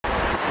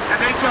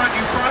charge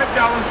you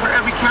 $5 for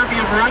every cameo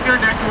around your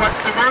neck to watch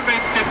the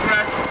mermaids get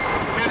dressed,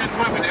 men and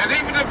women. And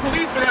even the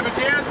policemen have a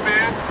jazz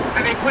band,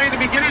 and they play in the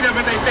beginning of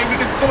it, they say,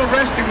 we can still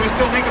arrest you, we're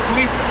still legal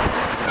policemen.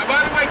 Now,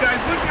 by the way, guys,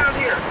 look down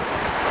here.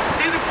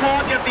 See the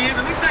park at the end?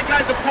 And look at that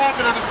guy's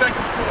apartment on the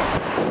second floor.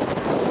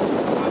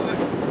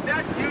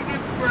 That's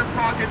Union Square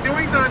Park. And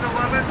during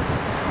 9/11,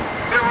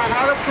 there were a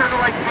lot of kind of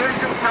like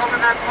vigils held in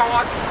that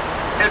park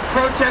and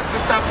protests to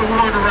stop the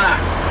war in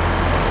Iraq.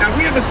 Now,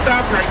 we have a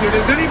stop right here.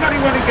 Does anybody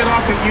want to get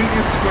off at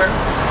Union Square?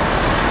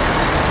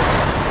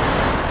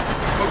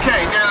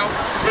 Okay, now,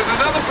 there's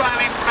another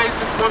filing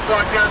basement 1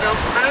 block down there.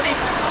 Manny,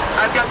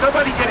 I've got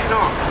nobody getting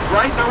off,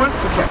 right? No one?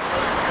 Okay.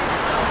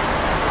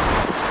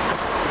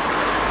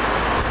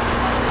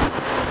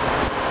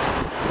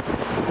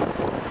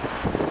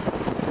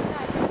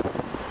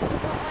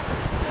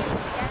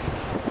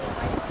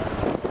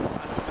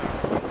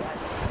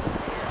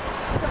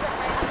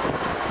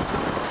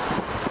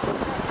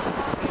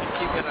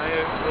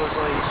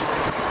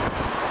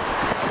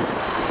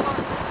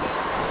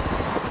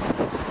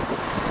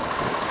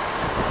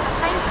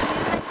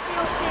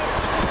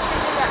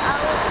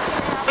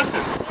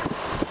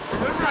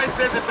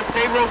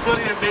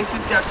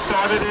 Macy's got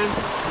started in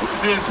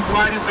is as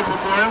wide as the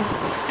memorial.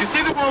 You see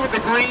the one with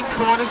the green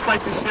cornice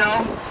like the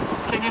shell?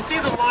 Can you see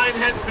the lion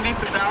heads beneath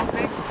the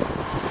balcony?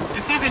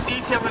 You see the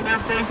detail in their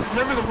faces?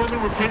 Remember the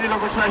women were painted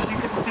over trash, you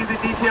couldn't see the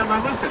detail?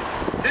 Now listen,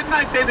 didn't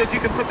I say that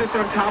you could put this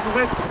on top of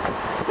it?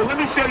 Well, let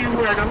me show you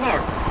where. Now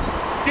look,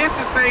 see it's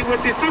the same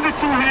with, you see the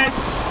two heads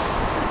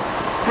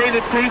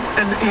painted pink,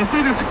 and you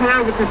see the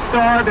square with the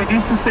star that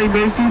used to say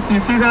Macy's? Do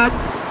you see that?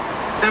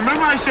 Now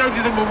remember I showed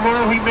you the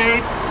memorial he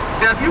made?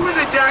 Now, if you were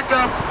to jack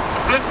up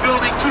this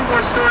building 2 more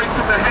stories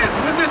from the heads,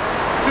 wouldn't it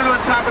sit on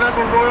top of that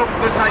memorial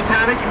from the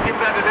Titanic and give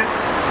that an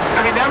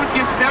I mean, that would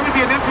be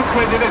an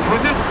infraquid to this,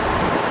 wouldn't it?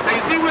 Now,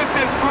 you see where it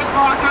says Foot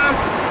Locker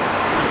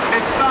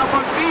and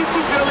Starbucks? These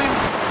 2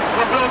 buildings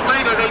were built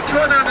later. They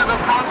tore down an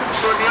department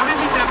store. The only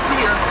thing that's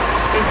here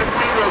is the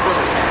payroll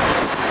building.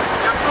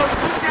 Now, folks,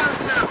 look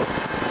downtown.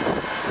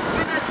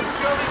 See that new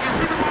building? You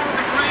see the one with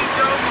the green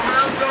dome, the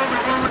round dome, and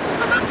the one with the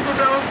symmetrical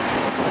dome?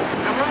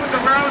 The one with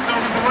the round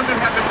dome is the one that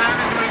had the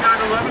banner during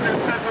 9/11 and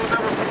said we'll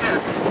never forget.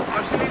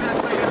 I'll show you that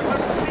later.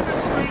 Listen, see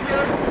this street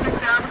here, 6th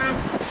Avenue?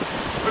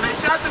 When they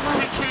shot the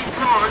movie King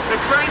Kong, the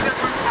train that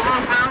runs below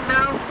ground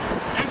now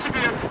used to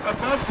be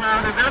above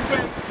ground, and that's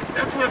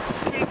where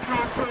King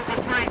Kong pulled the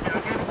train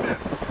down. Do you understand?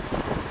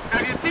 Now,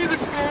 do you see the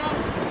school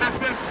that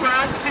says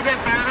Pratt? You see that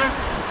banner?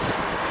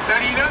 Now,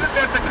 do you know that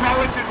that's a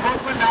college in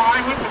Brooklyn? Now,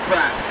 I went to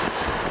Pratt.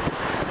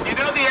 Do you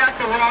know the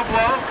actor Rob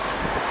Lowe?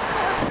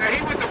 Now,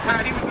 he went to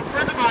Pratt. He was a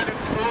friend of mine in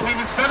school. He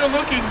was better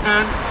looking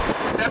then.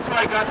 That's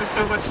why I got into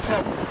so much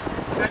trouble.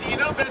 Now, do you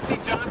know Betsy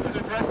Johnson,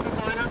 a dress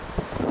designer?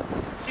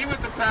 She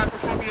went to Pratt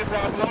before me and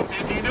Rob Lowe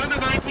did. Do you know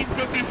the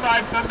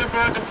 1955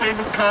 Thunderbird, the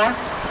famous car?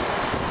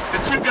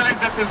 The 2 guys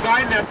that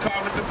designed that car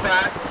went to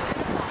Pratt.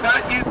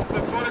 Pratt uses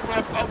a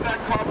photograph of that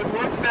car, but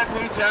works that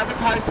way to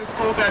advertise the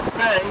school that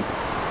say,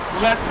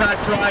 let Pratt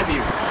drive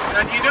you.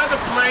 Now, do you know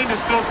the plane, the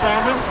Still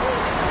Bomber?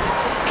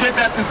 Kid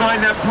that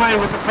designed that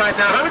plane with the Pratt.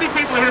 Now, how many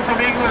people are here from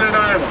England and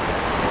Ireland?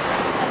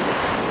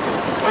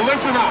 Well,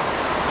 listen up.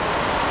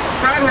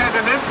 Pratt has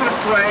an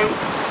entranceway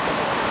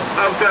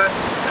of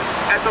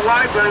at the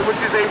library, which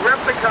is a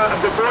replica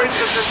of the Boys'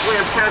 Entranceway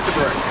of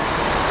Canterbury.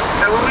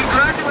 And when we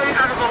graduate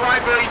out of the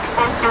library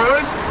oak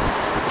doors,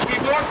 he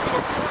walks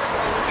through a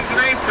portico, which is an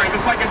A-frame.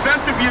 It's like a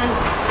vestibule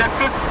that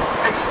sits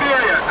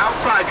exterior,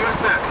 outside. Do you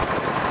understand?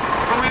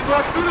 When we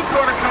walk through the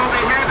portico,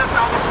 they hand us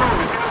our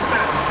diplomas. Do you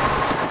understand?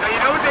 Now, you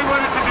know what they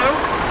wanted to do?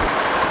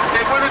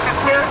 They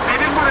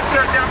didn't want to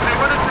tear it down, but they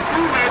wanted to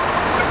move it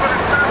to put a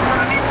class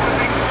underneath the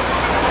big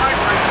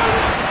library. So,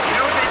 you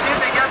know what they did?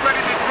 They got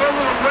ready to drill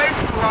it away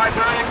from the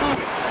library and move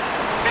it.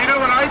 So, you know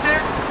what I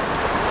did?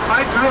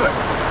 I drew it.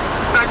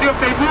 So I knew if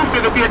they moved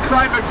it, it'd be a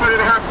climax for it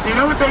to happen. So, you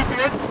know what they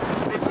did?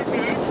 They took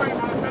the A-frame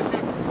off it,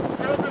 they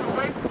drilled it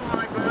away from the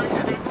library,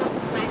 and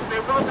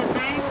they welded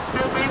beams,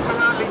 steel beams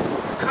around the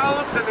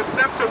columns and the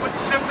steps so it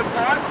wouldn't shift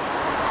apart.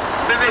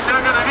 Then they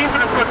dug underneath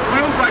it and put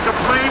wheels like a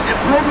plane and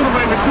pulled it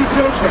away with 2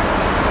 tow trucks.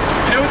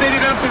 You know what they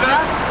did after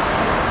that?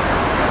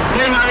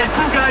 They hired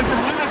 2 guys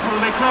from Liverpool.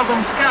 They called them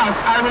Scouts,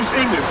 Irish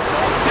English.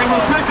 They were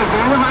pickers.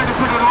 They knew how to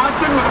put an arch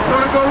in where the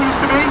portico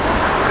used to be.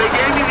 They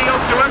gave me the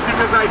oak doors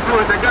because I drew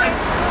it. The guys,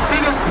 see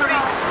these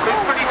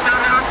pretty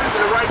townhouses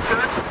in the White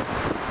Church?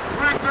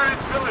 We're in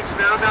Greenwich Village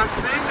now. Now it's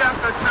named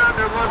after a town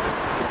near London.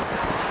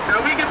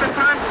 Now we get the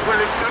time from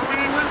Greenwich, don't we,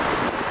 England?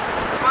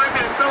 Remind me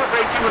to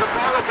celebrate you with a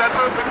bottle of that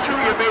old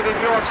peculiar made in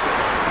Yorkshire.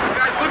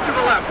 Guys, look to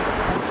the left.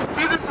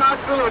 See this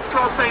hospital? It's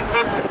called St.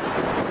 Vincent.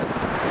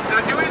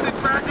 Now, during the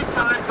tragic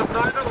times of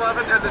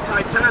 9/11 and the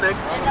Titanic,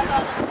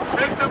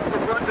 victims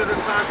were run to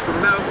this hospital.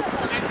 Now,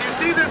 do you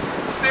see this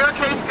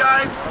staircase,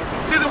 guys?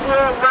 See the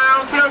wall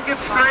round? See how it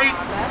gets straight?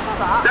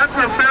 That's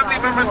where family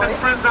members and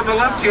friends on the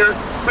left here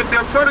put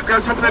their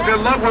photographs, hoping that their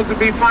loved ones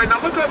will be fine. Now,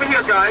 look over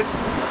here, guys.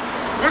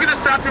 We're going to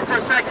stop here for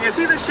a second. You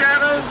see the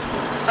shadows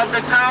of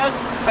the towels?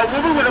 A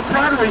woman with a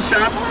pottery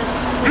shop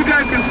You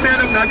guys can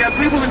stand up now. I got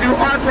people to do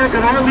artwork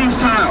on all these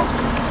tiles.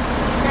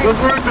 With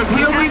words of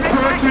healing,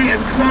 poetry, and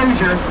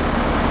closure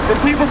for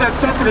people that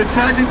suffered a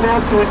tragic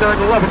loss during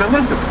 9/11. Now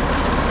listen,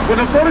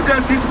 when the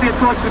photographs used to be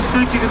across the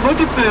street, you could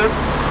look at them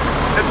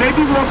and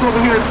maybe walk over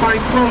here and find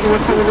closure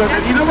with someone else.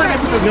 And you know what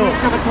happened to the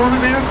on the corner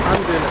there?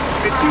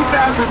 In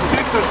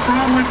 2006, a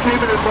strong wind came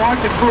in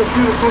March and blew a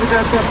few of the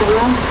photographs off the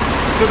wall.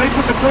 So they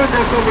put the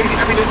photographs over here.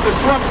 I mean, the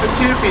Shrubs that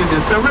championed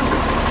this. Now listen,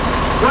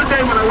 one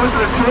day when I was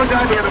in a tour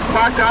guide, they had a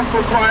black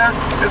gospel choir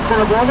in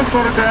front of all the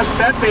photographs.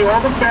 That day,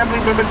 all the family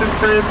members and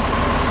friends,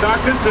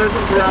 doctors,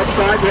 nurses were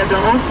outside. They had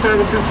their own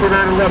services for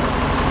 9/11.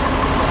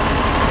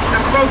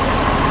 Now folks,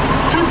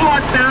 2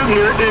 blocks down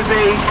here is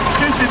a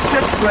fish and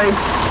chip place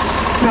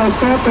called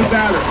Salt and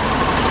Batter.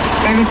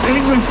 And it's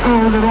English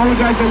owned, and all the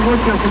guys that work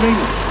there from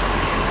England.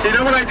 So you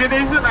know what I did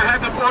in England? I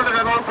had them order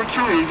that old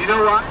patchouli. You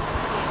know why?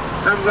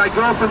 That was my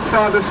girlfriend's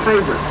father's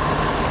favorite.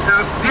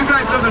 Now, do you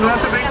guys know the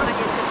north of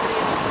England?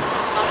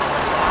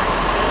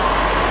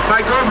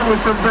 My girlfriend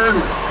was from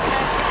Burnley.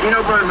 You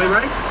know Burnley,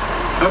 right?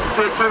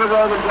 Upstate to the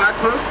road in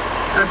Blackpool?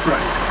 That's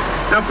right.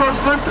 Now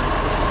folks, listen.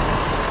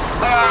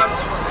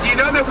 Do you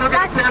know that we're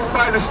going to pass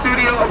by the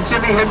studio of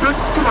Jimi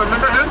Hendrix? Come on,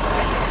 remember him?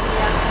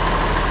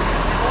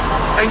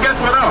 And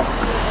guess what else?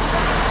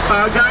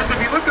 Guys,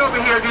 if you look over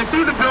here, do you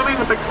see the building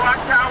with the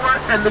clock tower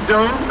and the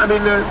dome? I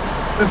mean,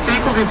 the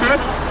steeple, do you see it?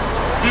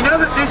 Do you know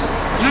that this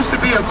used to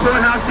be a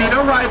courthouse? Do you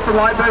know why it's a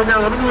library now?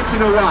 Let me let you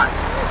know why.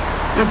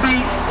 You see,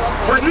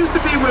 what used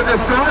to be where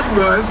this garden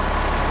was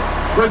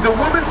the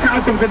woman's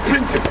house of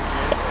detention,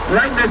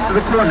 right next to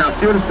the courthouse.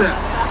 Do you understand?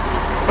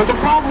 But the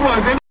problem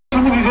was,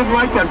 somebody didn't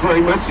like that very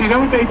much. So you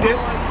know what they did?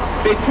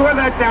 They tore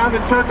that down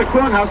and turned the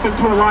courthouse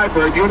into a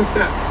library. Do you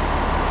understand?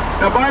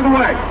 Now, by the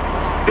way,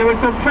 there were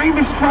some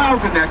famous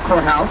trials in that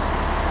courthouse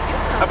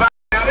about...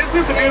 Now, isn't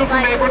this a beautiful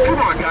neighborhood?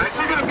 Come on, guys.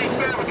 You're going to be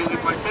sad when you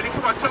leave my city.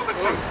 Come on, tell the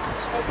truth.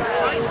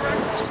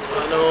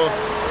 Hello.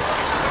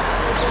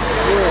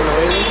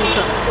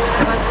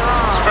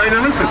 All right,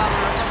 now listen.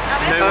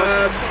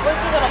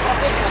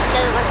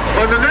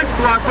 On the next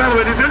block, by the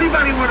way, does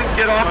anybody want to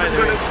get off in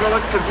Greenwich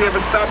Village? Because we have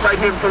a stop right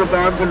here in front of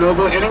Barnes &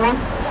 Noble. Anyone?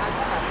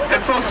 And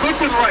folks, look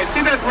to the right.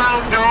 See that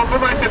round dome?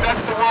 Remember I said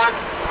that's the one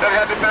that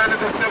had the banner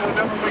that said we'll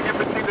never forget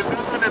between the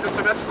new one and the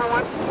symmetrical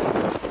one?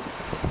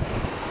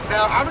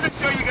 Now, I'm going to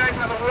show you guys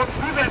how to walk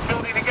through that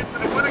building to get to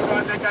the winter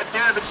garden that got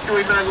damaged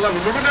during 9/11.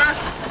 Remember that?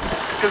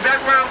 Because that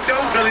round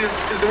dome building is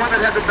the one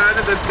that had the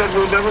banner that said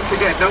we'll never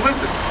forget. Now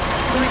listen,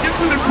 when we get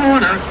to the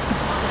corner,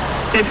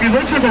 if you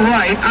look to the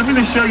right, I'm going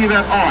to show you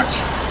that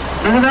arch.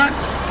 Remember that?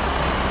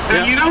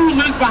 Now, you know who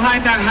lives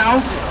behind that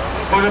house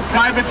on a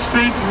private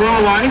street in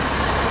real life?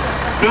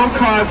 Bill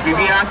Cosby,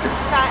 the actor.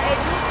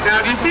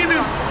 Now, do you see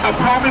this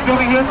apartment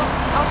building here?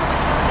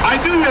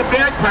 I do hear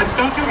bagpipes,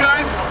 don't you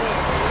guys?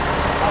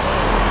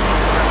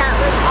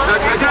 Now,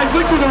 guys,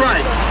 look to the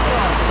right.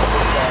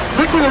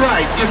 Look to the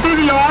right. You see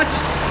the arch?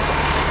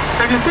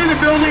 And you see the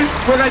building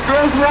where that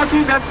girl's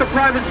walking? That's the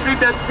private street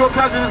that Bill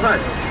Cosby was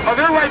behind. Oh,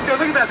 they're right there.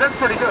 Look at that. That's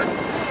pretty good.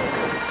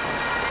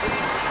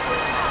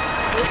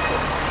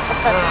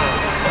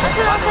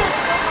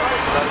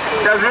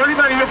 Now, is there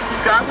anybody here from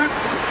Scotland?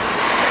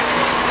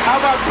 How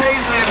about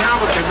Paisley and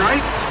Hamilton,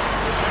 right?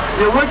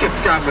 You're wicked,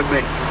 Scotland,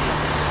 mate.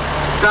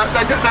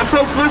 Now,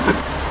 folks, listen.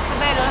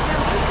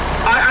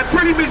 I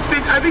pretty much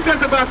think, I think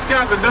that's about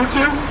Scotland, don't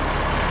you?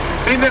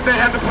 Mean that they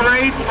have the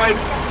parade, like...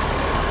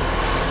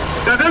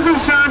 Now, doesn't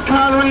Sean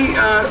Connery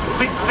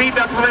lead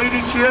that parade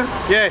each year?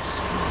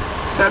 Yes.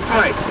 That's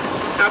right.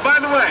 Now,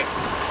 by the way,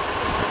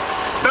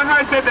 remember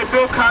I said that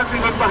Bill Cosby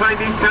was behind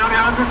these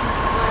townhouses?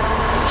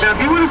 Now,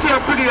 if you want to see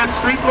how pretty that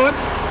street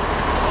looks,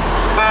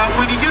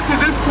 when you get to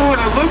this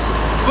corner,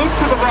 look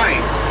to the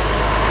right.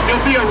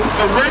 There'll be a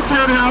red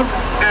townhouse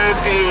and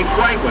a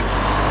white one.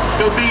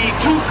 There'll be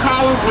 2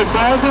 columns with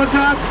bars on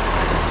top.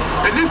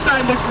 And this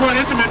side looks more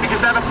intimate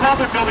because that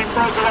apartment building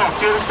throws it off.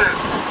 Do you understand?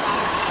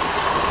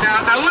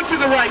 Now look to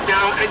the right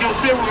now, and you'll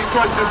see it when we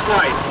cross this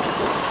slide.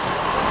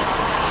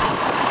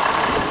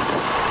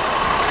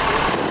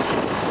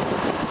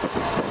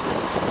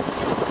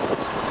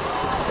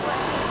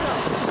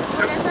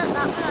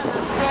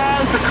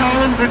 The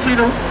columns, which, you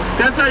know,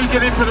 that's how you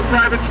get into the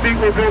private street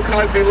where Bill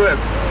Cosby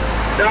lives.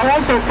 Now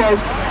also,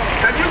 folks,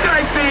 have you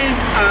guys seen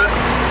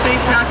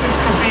St. Patrick's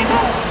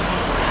Cathedral?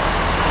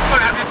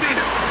 What, have you seen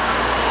it?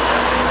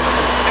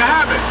 You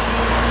haven't?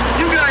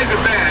 You guys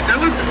are bad. Now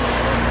listen,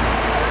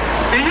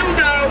 do you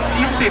know,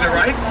 you've seen it,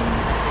 right?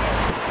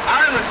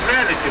 Ireland's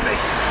mad as you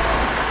mate.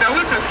 Now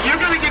listen, you're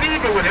going to get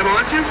even with him,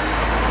 aren't you?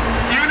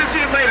 You're going to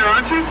see it later,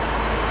 aren't you?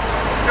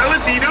 Now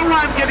listen, you know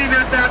why I'm getting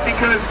at that?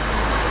 Because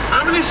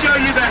I'm going to show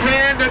you the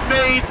hand that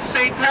made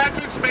St.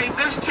 Patrick's, made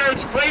this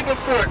church way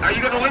before it. Are you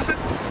going to listen?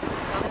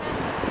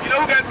 You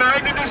know who got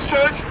married in this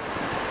church?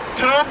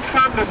 Tom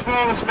Thumb, the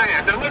smallest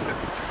man. Now listen,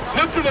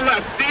 look to the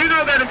left. Do you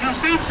know that if you've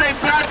seen St.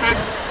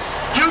 Patrick's,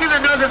 you're going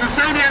to know that the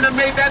same hand that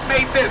made that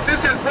made this.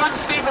 This has one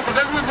steeple, but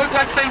doesn't it look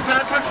like St.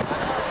 Patrick's?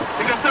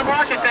 Because some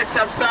architects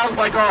have styles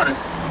like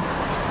artists.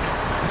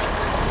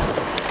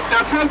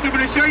 Now folks, I'm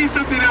going to show you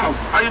something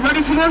else. Are you ready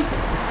for this?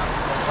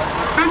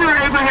 Remember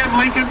Abraham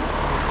Lincoln?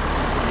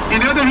 Do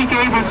you know that he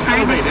gave his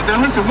famous...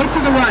 Now listen, look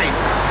to the right.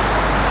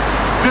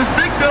 This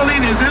big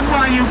building is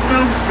NYU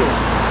Film School.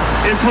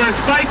 It's where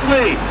Spike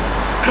Lee,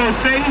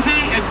 Scorsese,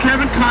 and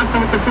Kevin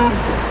Costner went to film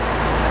school.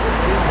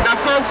 Now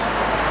folks,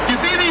 you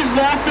see these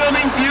loft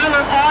buildings? You know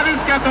that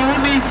artists got to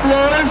own these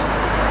floors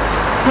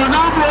for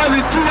no more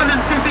than $250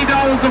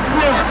 a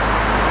floor.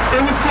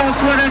 It was called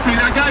sweat equity.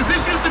 Now guys,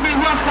 this used to be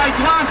rough like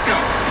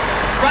Glasgow.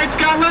 Right,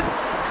 Scotland?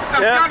 Now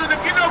Scotland,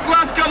 if you know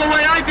Glasgow the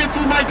way I did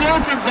through my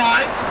girlfriend's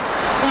eye,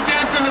 who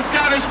danced in the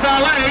Scottish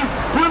ballet,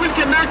 women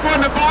can knock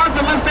on the bars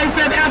unless they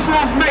said F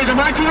off mate.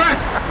 Am I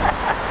correct?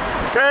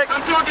 Correct.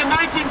 I'm talking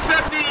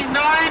 1979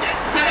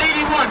 to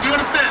 81. Do you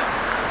understand?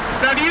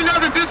 Now, do you know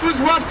that this was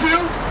rough too?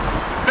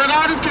 That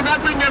artists could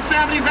not bring their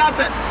families out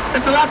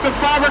until after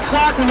 5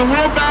 o'clock when the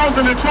wheelbarrows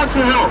and the trucks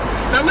were home.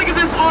 Now, look at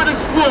this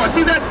artist's floor.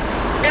 See that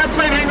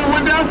airplane hangar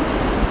window?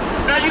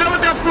 Now, you know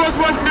what that floor's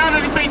worth now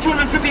that he paid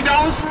 $250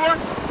 for?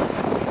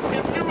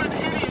 If you were an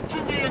idiot,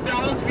 $2 million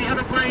if you had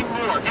a brain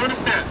more. Do you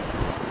understand?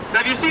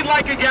 Now, do you see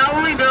Leica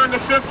Gallery? They're on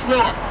the 5th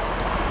floor.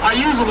 I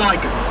use a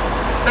Leica.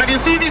 Now, do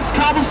you see these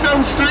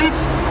cobblestone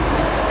streets?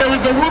 There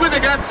was a woman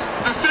that got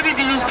the city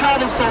to use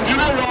cobblestone. Do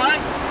you know why?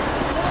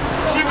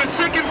 She was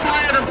sick and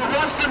tired of the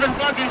horse-driven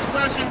buggies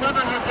splashing mud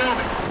on her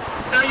building.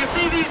 Now, you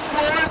see these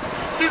floors?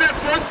 See that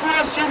first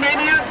floor,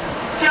 Shoemania?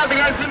 See how the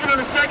guys living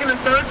on the 2nd and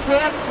 3rd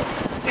floor?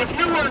 If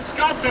you were a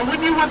sculptor,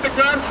 wouldn't you want the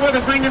ground floor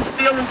to bring in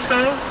steel and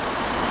stone?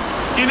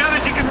 Do you know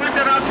that you can rent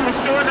that out to a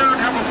store now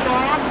and have a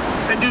farm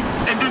and do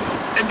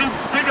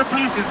bigger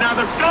pieces? Now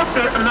the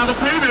sculptor and now the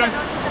painters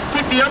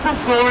took the upper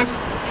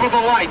floors for the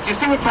light. Do you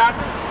see what's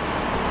happening?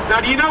 Now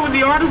do you know when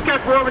the artists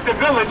got bored with the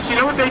village, you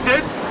know what they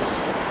did?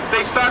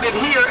 They started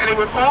here and they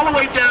went all the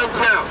way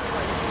downtown.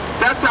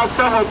 That's how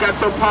Soho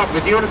got so popular.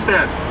 Do you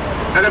understand?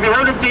 And have you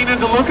heard of Dean and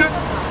DeLuca?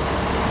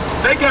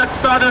 They got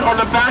started on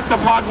the backs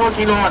of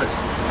hardworking artists.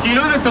 Do you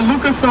know that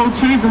DeLuca sold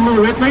cheese in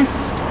Little Italy?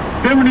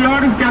 Then when the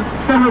artist got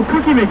Soho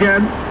cooking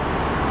again,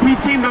 he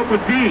teamed up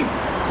with Dean.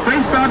 They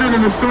started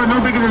in a store no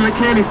bigger than a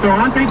candy store.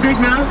 Aren't they big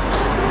now?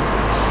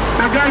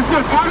 Now guys,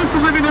 look, artists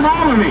are living in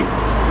all of these.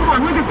 Come on,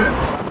 look at this.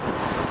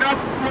 Now,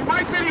 when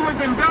my city was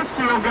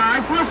industrial,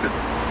 guys, listen.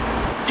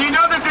 Do you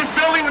know that this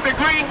building with the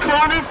green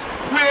corners,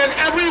 we had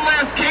every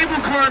last cable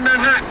car in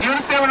Manhattan? Do you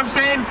understand what I'm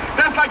saying?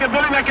 That's like a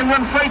building that can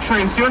run freight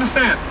trains. Do you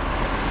understand?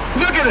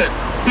 Look at it.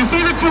 You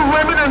see the two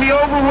women in the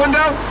oval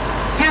window?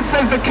 See it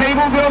says the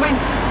cable building?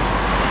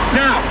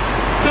 Now,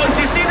 folks,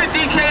 you see the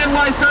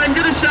DKNY sign?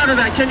 Get a shot of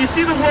that. Can you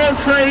see the World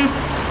Trades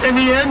in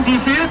the end? Do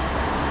you see it?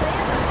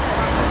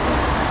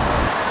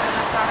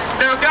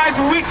 Now, guys,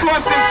 when we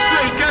cross this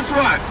street, guess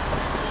what?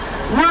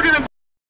 We're going to...